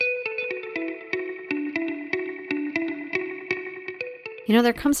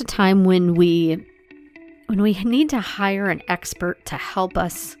There comes a time when we need to hire an expert to help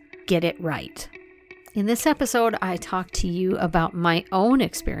us get it right. In this episode, I talk to you about my own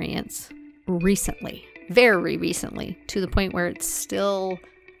experience recently, very recently, to the point where it's still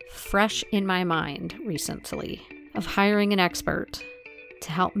fresh in my mind recently, of hiring an expert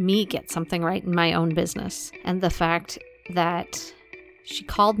to help me get something right in my own business. And the fact that she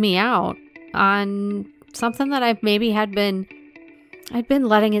called me out on something that I'd been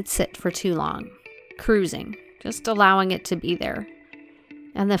letting it sit for too long, cruising, just allowing it to be there.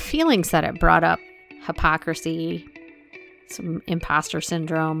 And the feelings that it brought up, hypocrisy, some imposter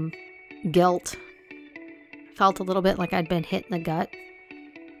syndrome, guilt, felt a little bit like I'd been hit in the gut.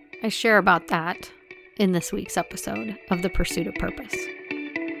 I share about that in this week's episode of The Pursuit of Purpose.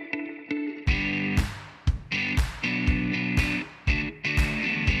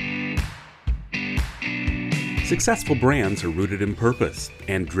 Successful brands are rooted in purpose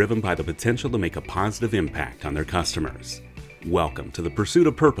and driven by the potential to make a positive impact on their customers. Welcome to The Pursuit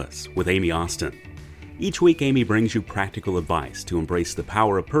of Purpose with Amy Austin. Each week, Amy brings you practical advice to embrace the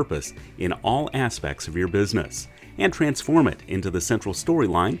power of purpose in all aspects of your business and transform it into the central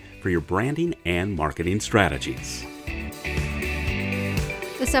storyline for your branding and marketing strategies.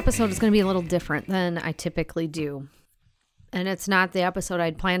 This episode is going to be a little different than I typically do. And it's not the episode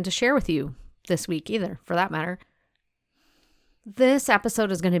I'd planned to share with you this week either, for that matter. This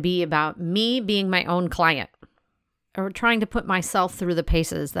episode is going to be about me being my own client, or trying to put myself through the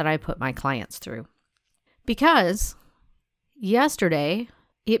paces that I put my clients through. Because yesterday,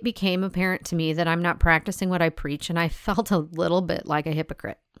 it became apparent to me that I'm not practicing what I preach, and I felt a little bit like a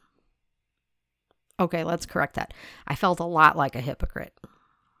hypocrite. Okay, let's correct that. I felt a lot like a hypocrite.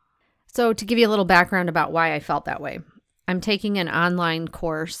 So to give you a little background about why I felt that way, I'm taking an online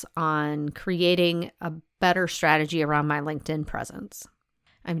course on creating a better strategy around my LinkedIn presence.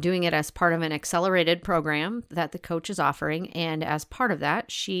 I'm doing it as part of an accelerated program that the coach is offering, and as part of that,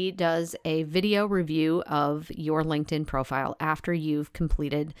 she does a video review of your LinkedIn profile after you've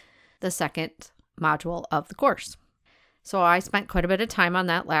completed the second module of the course. So I spent quite a bit of time on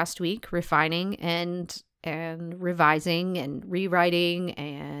that last week, refining and revising and rewriting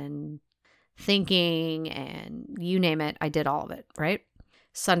and thinking, and you name it, I did all of it, right?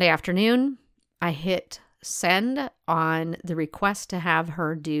 Sunday afternoon, I hit send on the request to have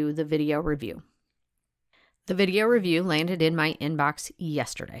her do the video review. The video review landed in my inbox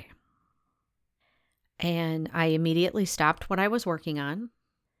yesterday. And I immediately stopped what I was working on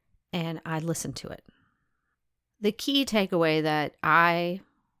and I listened to it. The key takeaway that I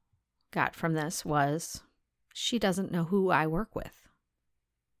got from this was she doesn't know who I work with.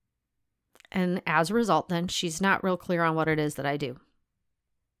 And as a result, then, she's not real clear on what it is that I do.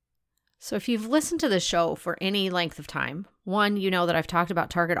 So if you've listened to the show for any length of time, one, you know that I've talked about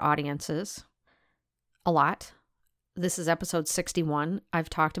target audiences a lot. This is episode 61. I've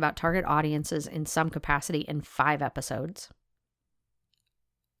talked about target audiences in some capacity in 5 episodes.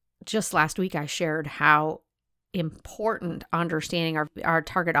 Just last week, I shared how important understanding our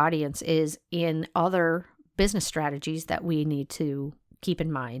target audience is in other business strategies that we need to keep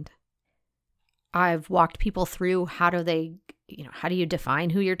in mind. I've walked people through how do you define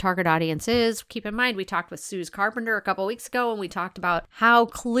who your target audience is? Keep in mind, we talked with Suze Carpenter a couple weeks ago, and we talked about how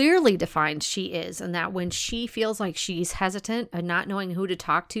clearly defined she is, and that when she feels like she's hesitant and not knowing who to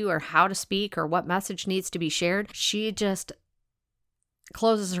talk to or how to speak or what message needs to be shared, she just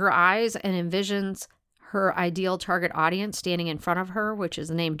closes her eyes and envisions her ideal target audience standing in front of her, which is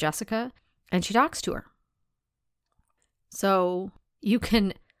named Jessica, and she talks to her. So you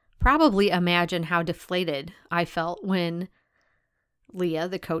can probably imagine how deflated I felt when Leah,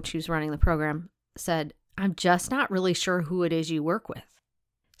 the coach who's running the program, said, "I'm just not really sure who it is you work with."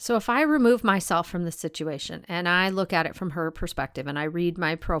 So if I remove myself from the situation and I look at it from her perspective and I read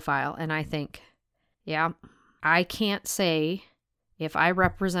my profile and I think, yeah, I can't say if I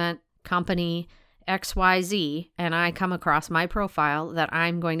represent company XYZ and I come across my profile that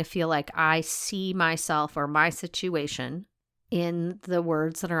I'm going to feel like I see myself or my situation in the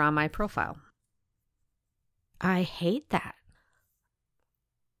words that are on my profile. I hate that.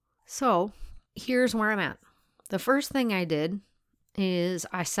 So here's where I'm at. The first thing I did is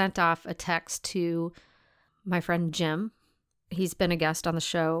I sent off a text to my friend Jim. He's been a guest on the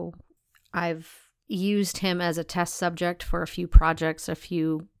show. I've used him as a test subject for a few projects, a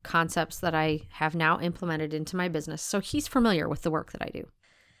few concepts that I have now implemented into my business. So he's familiar with the work that I do.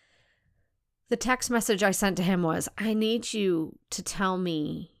 The text message I sent to him was, I need you to tell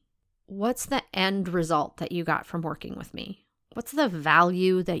me what's the end result that you got from working with me? What's the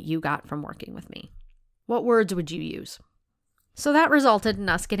value that you got from working with me? What words would you use? So that resulted in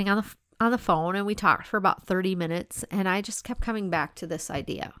us getting on the phone, and we talked for about 30 minutes, and I just kept coming back to this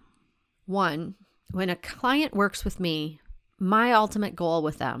idea. One, when a client works with me, my ultimate goal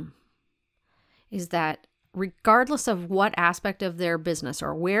with them is that regardless of what aspect of their business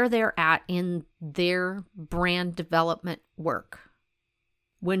or where they're at in their brand development work,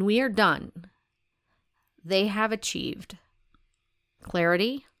 when we are done, they have achieved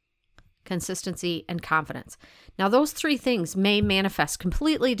clarity, consistency, and confidence. Now, those three things may manifest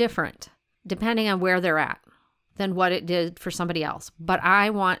completely different depending on where they're at than what it did for somebody else. But I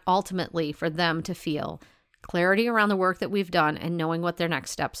want ultimately for them to feel clarity around the work that we've done and knowing what their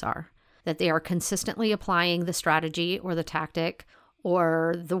next steps are, that they are consistently applying the strategy or the tactic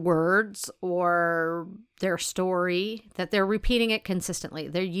or the words or their story, that they're repeating it consistently.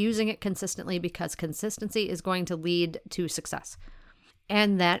 They're using it consistently because consistency is going to lead to success.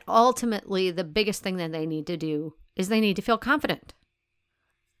 And that ultimately the biggest thing that they need to do is they need to feel confident.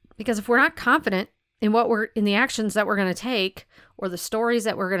 Because if we're not confident in in the actions that we're going to take or the stories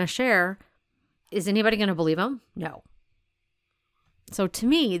that we're going to share, is anybody going to believe them? No. So to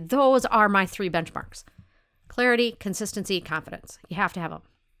me, those are my three benchmarks: clarity, consistency, confidence. You have to have them.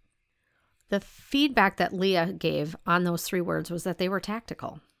 The feedback that Leah gave on those three words was that they were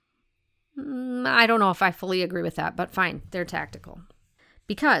tactical. I don't know if I fully agree with that, but fine, they're tactical.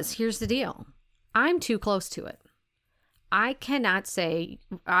 Because here's the deal. I'm too close to it. I cannot say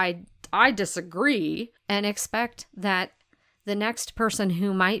I disagree and expect that the next person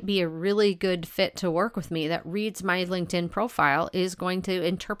who might be a really good fit to work with me that reads my LinkedIn profile is going to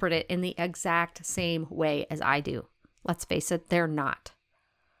interpret it in the exact same way as I do. Let's face it, they're not.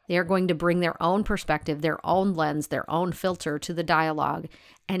 They are going to bring their own perspective, their own lens, their own filter to the dialogue.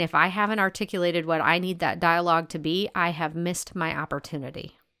 And if I haven't articulated what I need that dialogue to be, I have missed my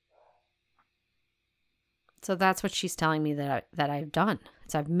opportunity. So that's what she's telling me that I've done.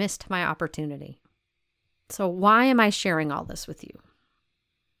 I've missed my opportunity. So why am I sharing all this with you?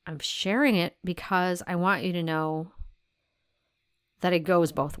 I'm sharing it because I want you to know that it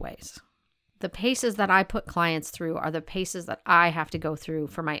goes both ways. The paces that I put clients through are the paces that I have to go through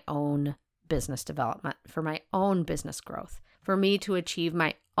for my own business development, for my own business growth, for me to achieve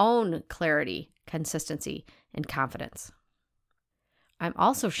my own clarity, consistency, and confidence. I'm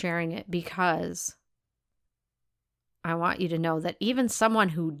also sharing it because I want you to know that even someone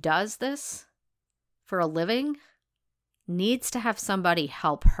who does this for a living needs to have somebody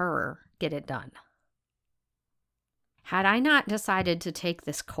help her get it done. Had I not decided to take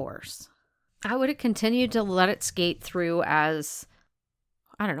this course, I would have continued to let it skate through as,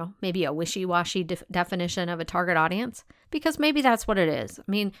 I don't know, maybe a wishy-washy definition of a target audience, because maybe that's what it is. I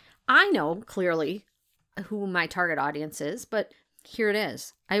mean, I know clearly who my target audience is, but here it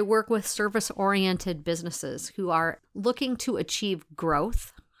is. I work with service-oriented businesses who are looking to achieve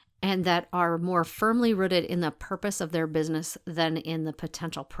growth and that are more firmly rooted in the purpose of their business than in the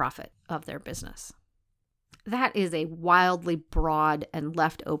potential profit of their business. That is a wildly broad and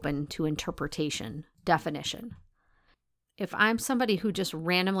left open to interpretation definition. If I'm somebody who just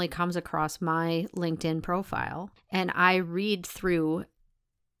randomly comes across my LinkedIn profile and I read through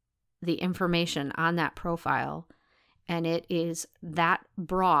the information on that profile and it is that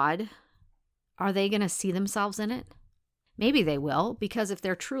broad, are they going to see themselves in it? Maybe they will, because if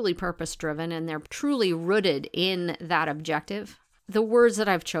they're truly purpose-driven and they're truly rooted in that objective, the words that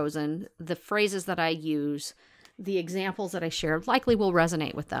I've chosen, the phrases that I use, the examples that I share likely will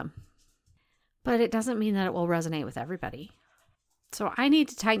resonate with them. But it doesn't mean that it will resonate with everybody. So I need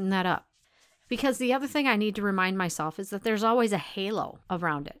to tighten that up. Because the other thing I need to remind myself is that there's always a halo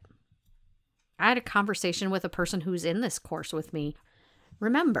around it. I had a conversation with a person who's in this course with me.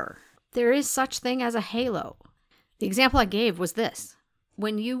 Remember, there is such thing as a halo. The example I gave was this.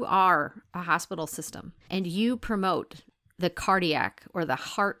 When you are a hospital system and you promote the cardiac or the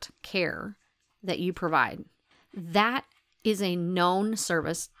heart care that you provide, that is a known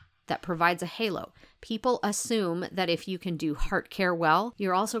service that provides a halo. People assume that if you can do heart care well,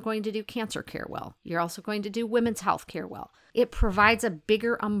 you're also going to do cancer care well. You're also going to do women's health care well. It provides a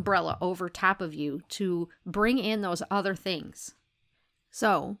bigger umbrella over top of you to bring in those other things.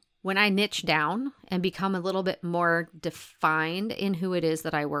 So when I niche down and become a little bit more defined in who it is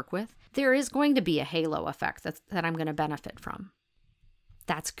that I work with, there is going to be a halo effect that I'm going to benefit from.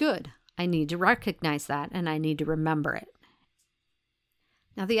 That's good. I need to recognize that and I need to remember it.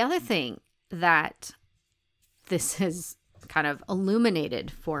 Now, the other thing that this has kind of illuminated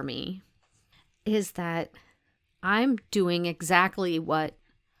for me is that I'm doing exactly what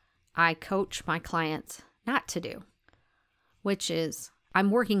I coach my clients not to do, which is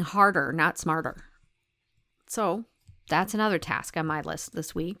I'm working harder, not smarter. So That's another task on my list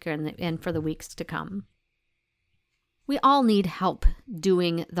this week and for the weeks to come. We all need help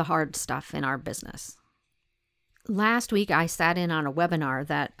doing the hard stuff in our business. Last week, I sat in on a webinar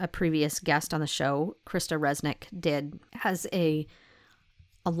that a previous guest on the show, Krista Resnick, did as a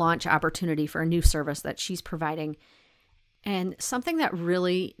launch opportunity for a new service that she's providing. And something that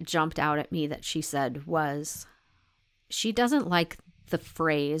really jumped out at me that she said was she doesn't like the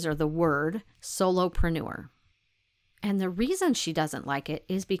phrase or the word solopreneur. And the reason she doesn't like it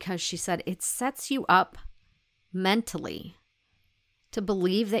is because she said it sets you up mentally to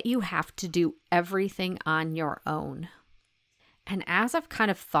believe that you have to do everything on your own. And as I've kind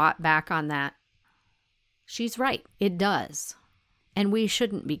of thought back on that, she's right. It does. And we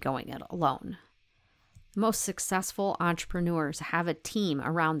shouldn't be going it alone. Most successful entrepreneurs have a team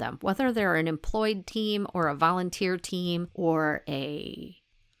around them, whether they're an employed team or a volunteer team or a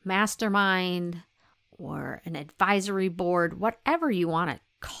mastermind or an advisory board, whatever you want to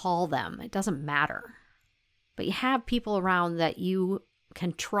call them. It doesn't matter. But you have people around that you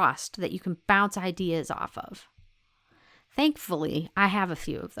can trust, that you can bounce ideas off of. Thankfully, I have a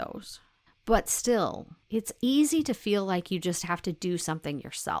few of those. But still, it's easy to feel like you just have to do something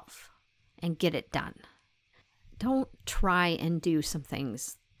yourself and get it done. Don't try and do some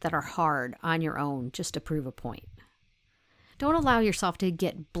things that are hard on your own just to prove a point. Don't allow yourself to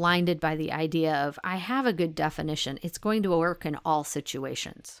get blinded by the idea of, I have a good definition. It's going to work in all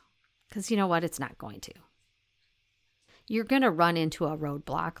situations. Because you know what? It's not going to. You're going to run into a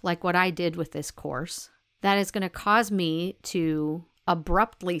roadblock like what I did with this course that is going to cause me to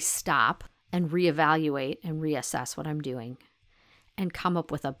abruptly stop and reevaluate and reassess what I'm doing and come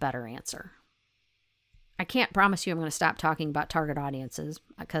up with a better answer. I can't promise you I'm going to stop talking about target audiences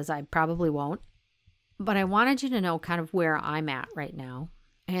because I probably won't. But I wanted you to know kind of where I'm at right now,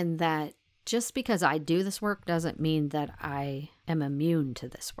 and that just because I do this work doesn't mean that I am immune to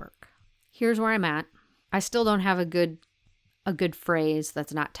this work. Here's where I'm at. I still don't have a good phrase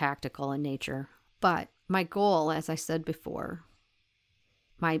that's not tactical in nature, but my goal, as I said before,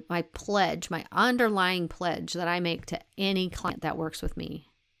 my pledge, my underlying pledge that I make to any client that works with me: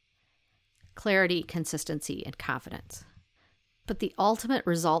 clarity, consistency, and confidence. But the ultimate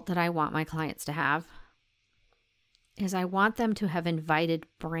result that I want my clients to have is I want them to have invited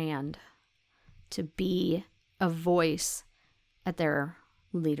brand to be a voice at their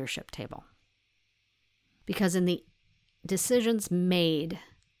leadership table. Because in the decisions made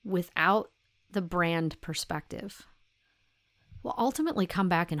without the brand perspective will ultimately come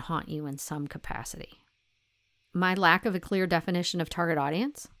back and haunt you in some capacity. My lack of a clear definition of target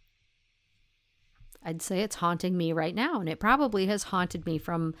audience, I'd say it's haunting me right now, and it probably has haunted me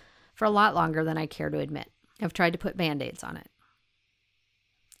for a lot longer than I care to admit. I've tried to put Band-Aids on it.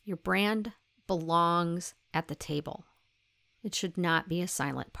 Your brand belongs at the table. It should not be a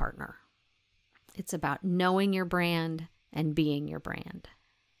silent partner. It's about knowing your brand and being your brand.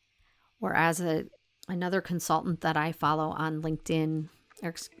 Or as another consultant that I follow on LinkedIn,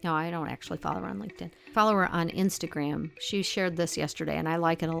 no, I don't actually follow her on LinkedIn. Follow her on Instagram. She shared this yesterday, and I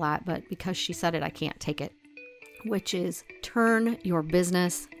like it a lot, but because she said it, I can't take it, which is turn your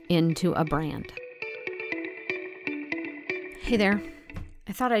business into a brand. Hey there.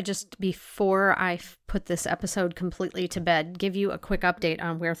 I thought I'd just, before I put this episode completely to bed, give you a quick update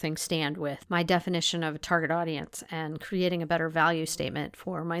on where things stand with my definition of a target audience and creating a better value statement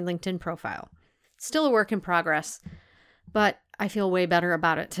for my LinkedIn profile. Still a work in progress, but I feel way better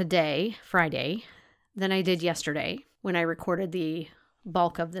about it today, Friday, than I did yesterday when I recorded the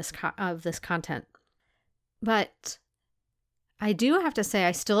bulk of this content. But I do have to say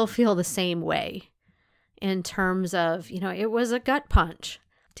I still feel the same way in terms of, it was a gut punch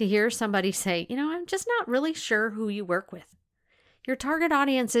to hear somebody say, I'm just not really sure who you work with. Your target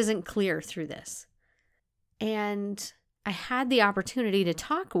audience isn't clear through this. And I had the opportunity to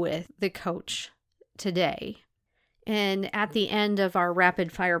talk with the coach today. And at the end of our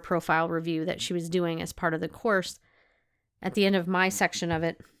rapid fire profile review that she was doing as part of the course, at the end of my section of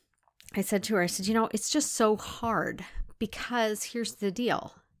it, I said to her, it's just so hard because here's the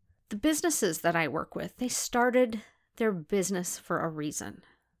deal. The businesses that I work with, they started their business for a reason.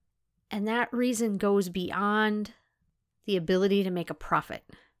 And that reason goes beyond the ability to make a profit.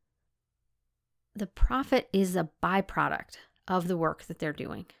 The profit is a byproduct of the work that they're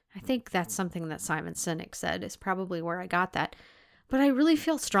doing. I think that's something that Simon Sinek said is probably where I got that. But I really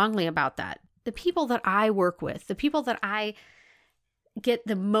feel strongly about that. The people that I work with, the people that I get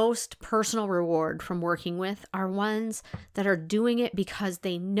the most personal reward from working with are ones that are doing it because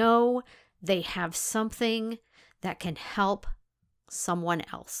they know they have something that can help someone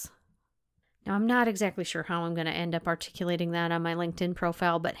else. Now, I'm not exactly sure how I'm going to end up articulating that on my LinkedIn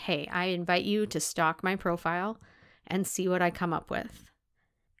profile, but hey, I invite you to stalk my profile and see what I come up with.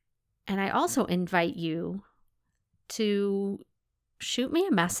 And I also invite you to shoot me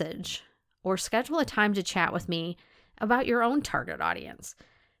a message or schedule a time to chat with me about your own target audience.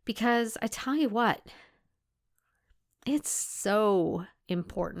 Because I tell you what, it's so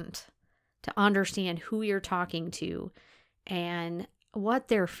important to understand who you're talking to and what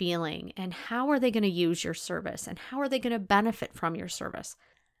they're feeling and how are they going to use your service and how are they going to benefit from your service.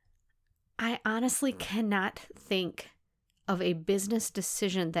 I honestly cannot think of a business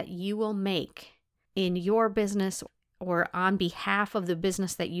decision that you will make in your business or on behalf of the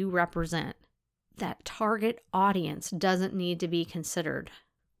business that you represent that target audience doesn't need to be considered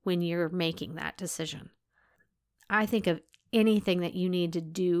when you're making that decision. I think of anything that you need to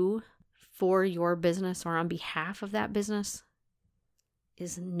do for your business or on behalf of that business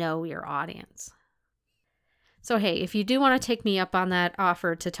is know your audience. So hey, if you do want to take me up on that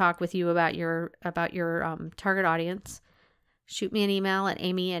offer to talk with you about your target audience, shoot me an email at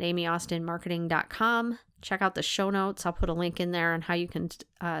amy@amyaustinmarketing.com. Check out the show notes. I'll put a link in there on how you can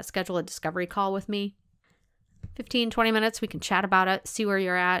schedule a discovery call with me. 15, 20 minutes, we can chat about it, see where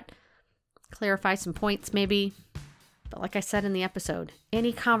you're at, clarify some points maybe. But like I said in the episode,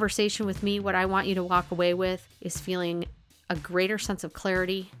 any conversation with me, what I want you to walk away with is feeling a greater sense of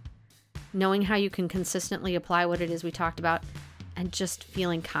clarity, knowing how you can consistently apply what it is we talked about, and just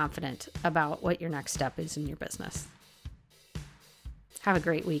feeling confident about what your next step is in your business. Have a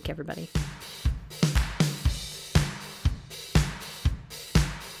great week, everybody.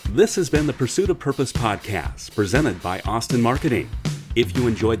 This has been the Pursuit of Purpose podcast, presented by Austin Marketing. If you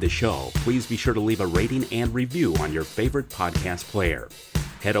enjoyed the show, please be sure to leave a rating and review on your favorite podcast player.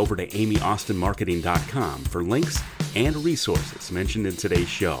 Head over to amyaustinmarketing.com for links and resources mentioned in today's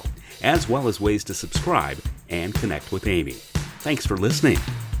show, as well as ways to subscribe and connect with Amy. Thanks for listening.